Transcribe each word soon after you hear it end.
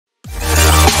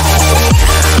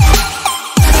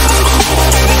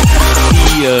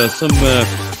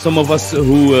some of us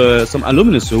who some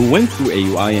alumnus who went through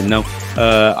AUI and now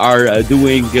are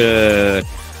doing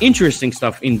interesting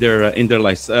stuff in their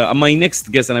lives. My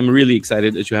next guest, and I'm really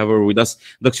excited to have her with us,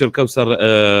 Dr. Kaoutar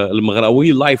El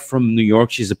Maghraoui, live from New York.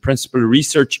 She's a principal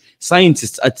research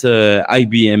scientist at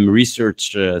IBM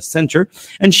Research Center,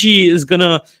 and she is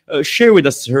gonna share with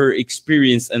us her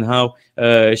experience and how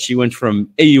she went from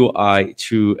AUI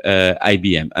to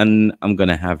IBM. And I'm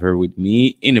gonna have her with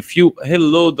me in a few.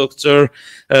 Hello, Dr.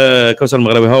 Kaoutar El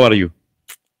Maghraoui. How are you?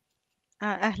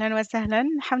 أهلا وسهلا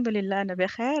الحمد لله أنا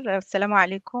بخير السلام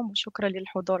عليكم وشكرا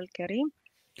للحضور الكريم.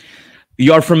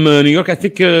 You are from New York. I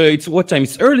think it's what time?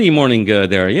 It's early morning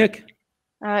there, yeah?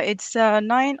 It's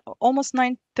almost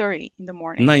 9:30 in the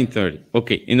morning. 9:30.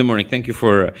 Okay, in the morning. Thank you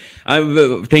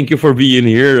for being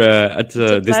here at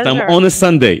this time on a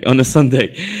Sunday.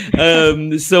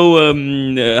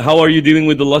 How are you dealing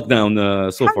with the lockdown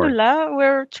so far? Alhamdulillah,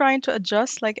 we're trying to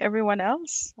adjust like everyone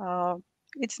else.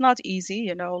 It's not easy,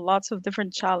 you know, lots of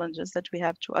different challenges that we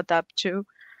have to adapt to.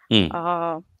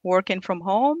 Working from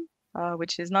home,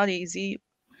 which is not easy.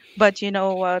 But, you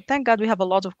know, thank God we have a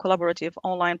lot of collaborative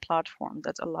online platform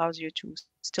that allows you to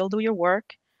still do your work.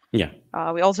 Yeah.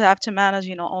 We also have to manage,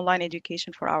 you know, online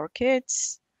education for our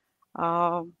kids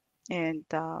and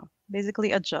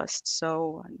basically adjust. So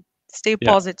stay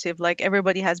positive, like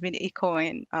everybody has been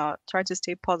echoing. Try to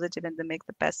stay positive and then make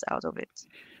the best out of it.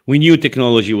 We knew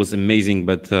technology was amazing,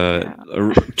 but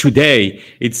today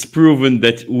it's proven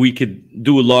that we could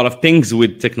do a lot of things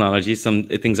with technology. Some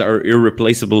things are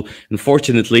irreplaceable,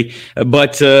 unfortunately,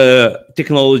 but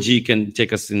technology can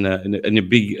take us in a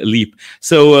big leap.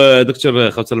 So, Dr.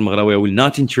 Kaoutar El Maghraoui, I will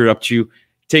not interrupt you.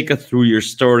 Take us through your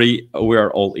story. We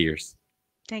are all ears.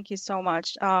 Thank you so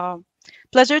much.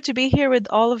 Pleasure to be here with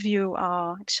all of you.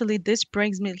 Actually, this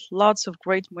brings me lots of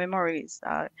great memories.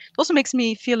 It also makes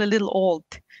me feel a little old.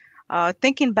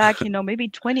 Thinking back, you know, maybe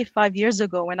 25 years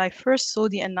ago when I first saw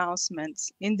the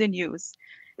announcements in the news,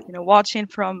 you know, watching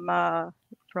from my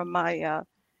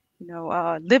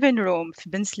living room في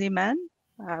بن سليمان.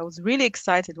 I was really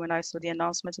excited when I saw the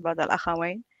announcement about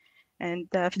الأخوين. And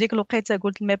في ديك الوقيته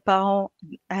قلت لمي بارون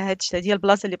هادشي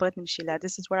البلاصه اللي بغيت نمشي لها.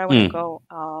 This is where I want to go.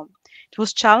 It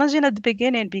was challenging at the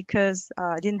beginning because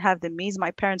I didn't have the means.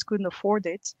 My parents couldn't afford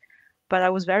it, but I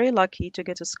was very lucky to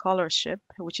get a scholarship,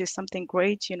 which is something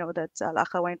great, you know, that Al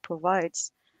Akhawain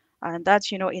provides, and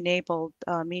that, you know, enabled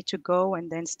me to go and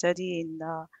then study in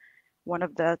one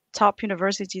of the top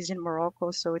universities in Morocco.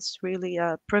 So it's really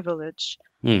a privilege.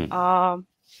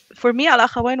 For me, Al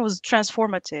Akhawain was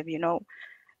transformative, you know.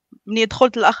 مني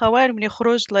دخلت الأخوان مني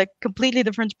خرجت like completely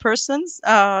different persons.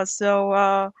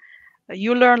 So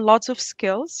you learn lots of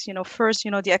skills, you know, first,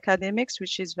 you know, the academics,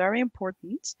 which is very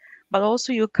important, but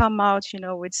also you come out, you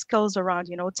know, with skills around,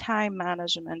 you know, time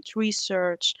management,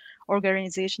 research,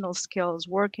 organizational skills,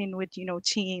 working with, you know,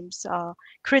 teams,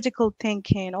 critical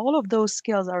thinking. All of those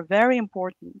skills are very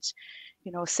important,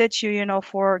 you know, set you, you know,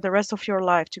 for the rest of your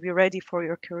life to be ready for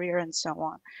your career and so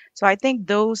on. So I think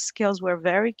those skills were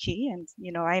very key. And,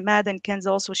 you know, Imad and Ken's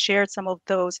also shared some of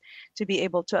those to be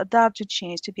able to adapt to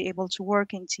change, to be able to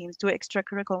work in teams, do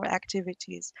extracurricular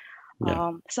activities.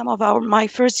 Some of my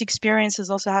first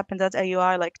experiences also happened at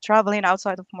AUI, like traveling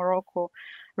outside of Morocco,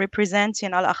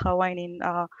 representing Al Akhawain in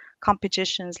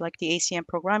competitions like the ACM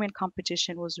programming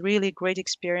competition was really a great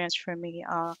experience for me.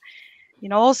 You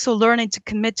know, also learning to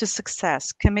commit to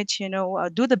success, you know,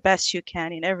 do the best you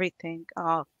can in everything.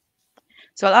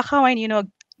 So Al Akhawain, you know,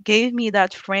 gave me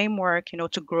that framework, you know,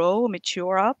 to grow,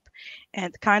 mature up,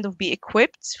 and kind of be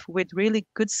equipped with really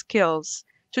good skills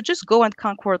to just go and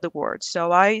conquer the world.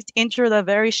 So I entered a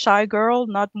very shy girl,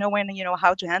 not knowing, you know,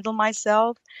 how to handle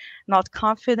myself, not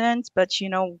confident, but, you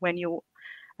know, when you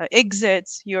exit,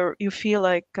 you feel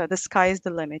like the sky is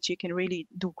the limit. You can really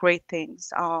do great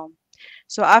things.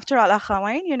 So after Al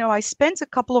Akhawain, you know, I spent a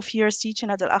couple of years teaching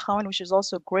at Al Akhawain, which is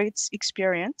also a great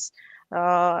experience.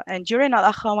 And during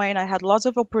Al Akhawain, I had lots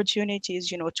of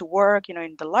opportunities, you know, to work, you know,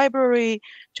 in the library,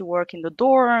 to work in the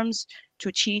dorms,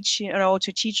 to teach, you know,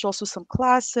 to teach also some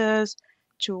classes,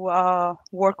 to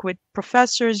work with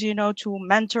professors, you know, to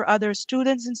mentor other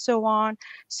students and so on.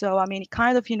 So, I mean,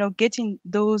 kind of, you know, getting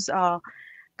those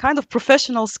kind of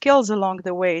professional skills along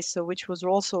the way, so which was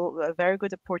also a very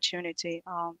good opportunity.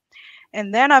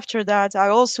 And then after that, I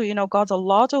also, you know, got a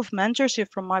lot of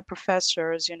mentorship from my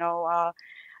professors. You know,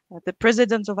 the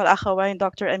president of Al Akhawain,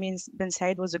 Dr. Amin Ben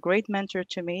Said, was a great mentor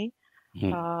to me.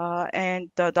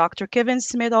 And Dr. Kevin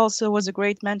Smith also was a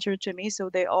great mentor to me. So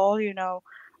they all, you know,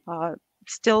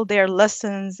 still their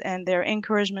lessons and their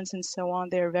encouragements and so on,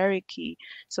 they're very key.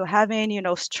 So having, you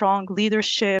know, strong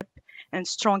leadership and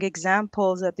strong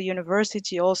examples at the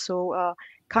university also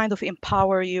kind of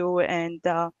empower you and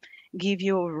give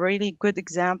you really good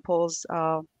examples.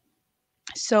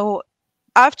 So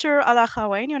after Al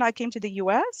Akhawain, I came to the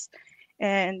US,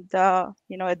 and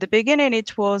at the beginning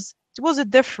it was a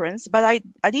difference, but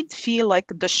I didn't feel like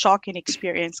the shocking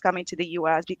experience coming to the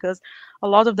US, because a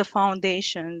lot of the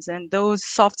foundations and those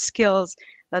soft skills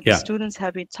that the Yeah. students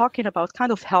have been talking about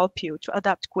kind of help you to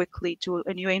adapt quickly to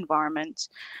a new environment.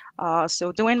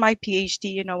 So doing my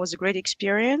PhD, was a great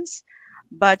experience.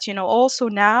 But also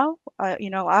now,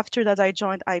 after that, I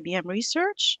joined IBM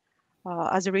Research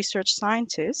as a research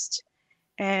scientist,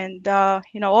 and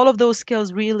all of those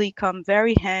skills really come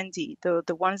very handy,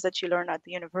 the ones that you learn at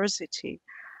the university.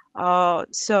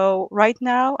 So right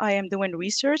now I am doing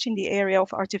research in the area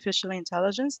of artificial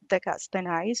intelligence, الذكاء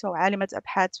الاصطناعي, so عالمة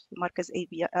أبحاث في مركز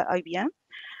IBM,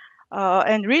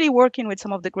 and really working with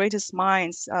some of the greatest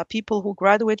minds, people who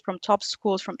graduate from top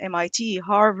schools, from MIT,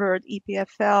 Harvard,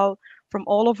 EPFL, from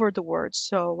all over the world.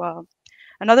 So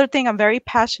another thing, I'm very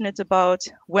passionate about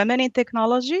women in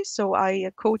technology, so I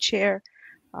co-chair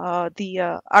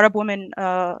the Arab Women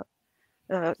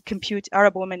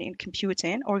in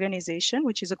Computing organization,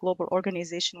 which is a global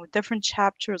organization with different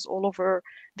chapters all over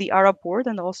the Arab world,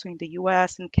 and also in the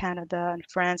US and Canada and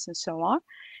France and so on.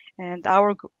 And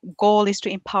our goal is to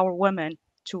empower women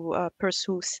to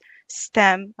pursue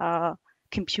STEM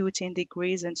computing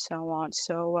degrees and so on.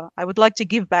 So I would like to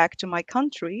give back to my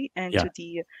country and Yeah. to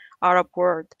the Arab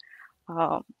world.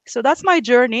 So that's my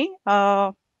journey.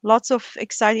 Lots of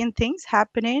exciting things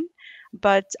happening,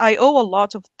 but I owe a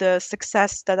lot of the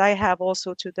success that I have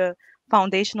also to the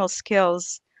foundational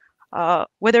skills,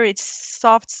 whether it's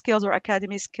soft skills or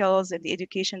academic skills, and the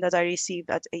education that I received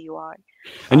at AUI.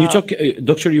 And you talk,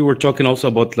 Doctor, you were talking also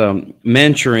about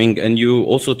mentoring, and you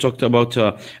also talked about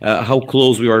how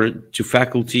close we are to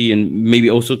faculty, and maybe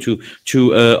also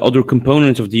to other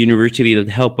components of the university that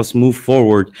help us move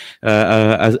forward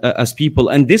as people.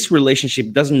 And this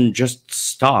relationship doesn't just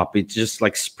stop; it just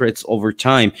like spreads over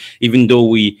time. Even though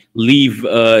we leave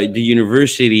the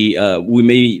university, we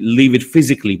may leave it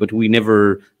physically, but we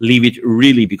never leave it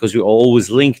really, because we're always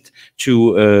linked to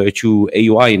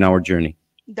AUI in our journey.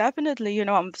 Definitely,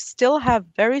 I'm still have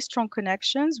very strong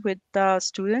connections with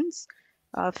students,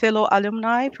 fellow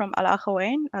alumni from Al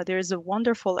Akhawain. There is a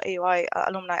wonderful AUI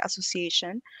alumni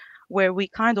association where we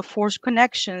kind of forge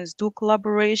connections, do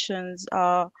collaborations,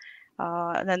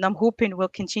 and I'm hoping we'll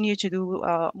continue to do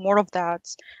more of that.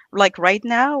 Like right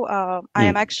now, I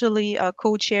am actually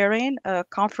co-chairing a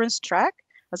conference track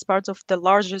as part of the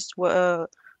largest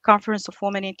conference of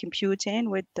women in computing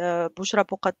with Bushra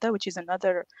Buqatta, which is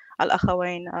another Al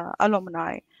Akhawain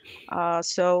alumni.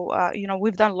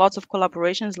 We've done lots of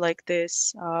collaborations like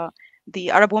this.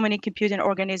 The Arab Women in Computing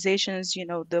organizations,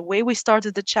 the way we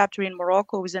started the chapter in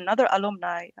Morocco with another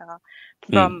alumni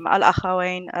from Al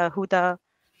Akhawain, Huda,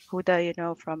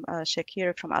 from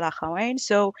Shakir from Al Akhawain.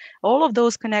 So all of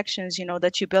those connections,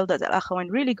 that you build at Al Akhawain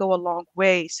really go a long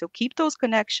way. So keep those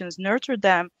connections, nurture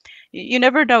them. You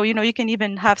never know, you can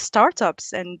even have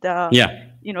startups and, Yeah.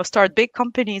 Start big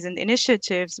companies and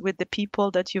initiatives with the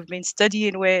people that you've been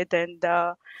studying with and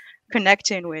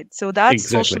connecting with. So that's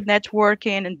social Exactly.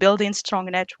 networking, and building strong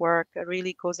network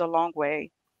really goes a long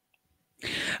way.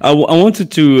 I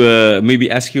wanted to maybe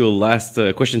ask you a last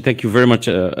question. Thank you very much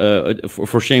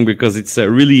for sharing, because it's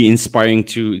really inspiring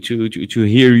to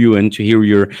hear you and to hear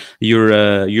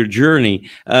your journey.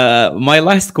 My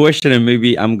last question, and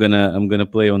maybe I'm gonna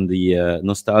play on the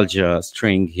nostalgia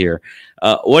string here.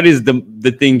 What is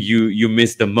the thing you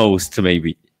miss the most,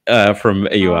 maybe from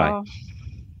AUI? Uh,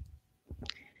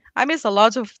 I miss a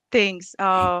lot of things,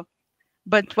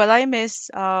 but what I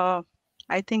miss,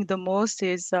 I think the most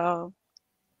is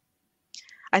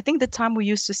I think the time we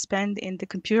used to spend in the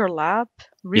computer lab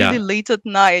really Yeah. late at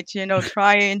night,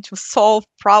 trying to solve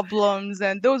problems.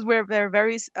 And those were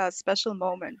very special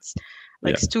moments.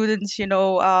 Like Yeah. students,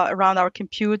 around our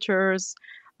computers,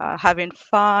 having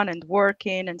fun and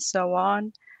working and so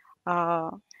on.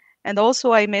 Uh, and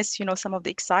also I miss, some of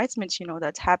the excitement,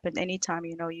 that happened anytime,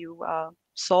 you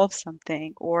solve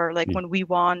something, or like Yeah. when we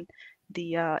won the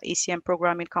ACM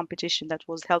programming competition that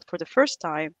was held for the first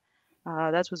time.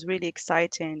 That was really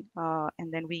exciting. And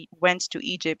then we went to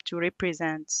Egypt to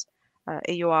represent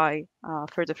AUI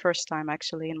for the first time,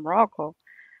 actually, in Morocco.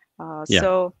 Yeah.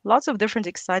 So lots of different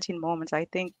exciting moments. I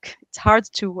think it's hard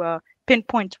to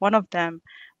pinpoint one of them,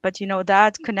 but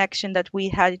that connection that we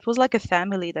had, it was like a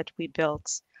family that we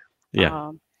built. Yeah.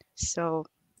 Um, so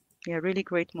Yeah, really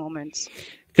great moments.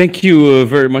 Thank you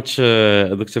very much,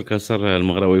 Dr. Kaoutar El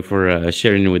Maghraoui, for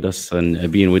sharing with us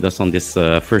and being with us on this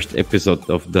first episode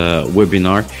of the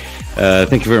webinar.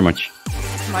 Thank you very much.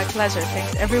 My pleasure.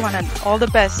 Thanks, everyone, and all the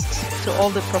best to all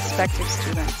the prospective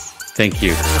students. Thank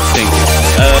you.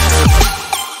 Thank you.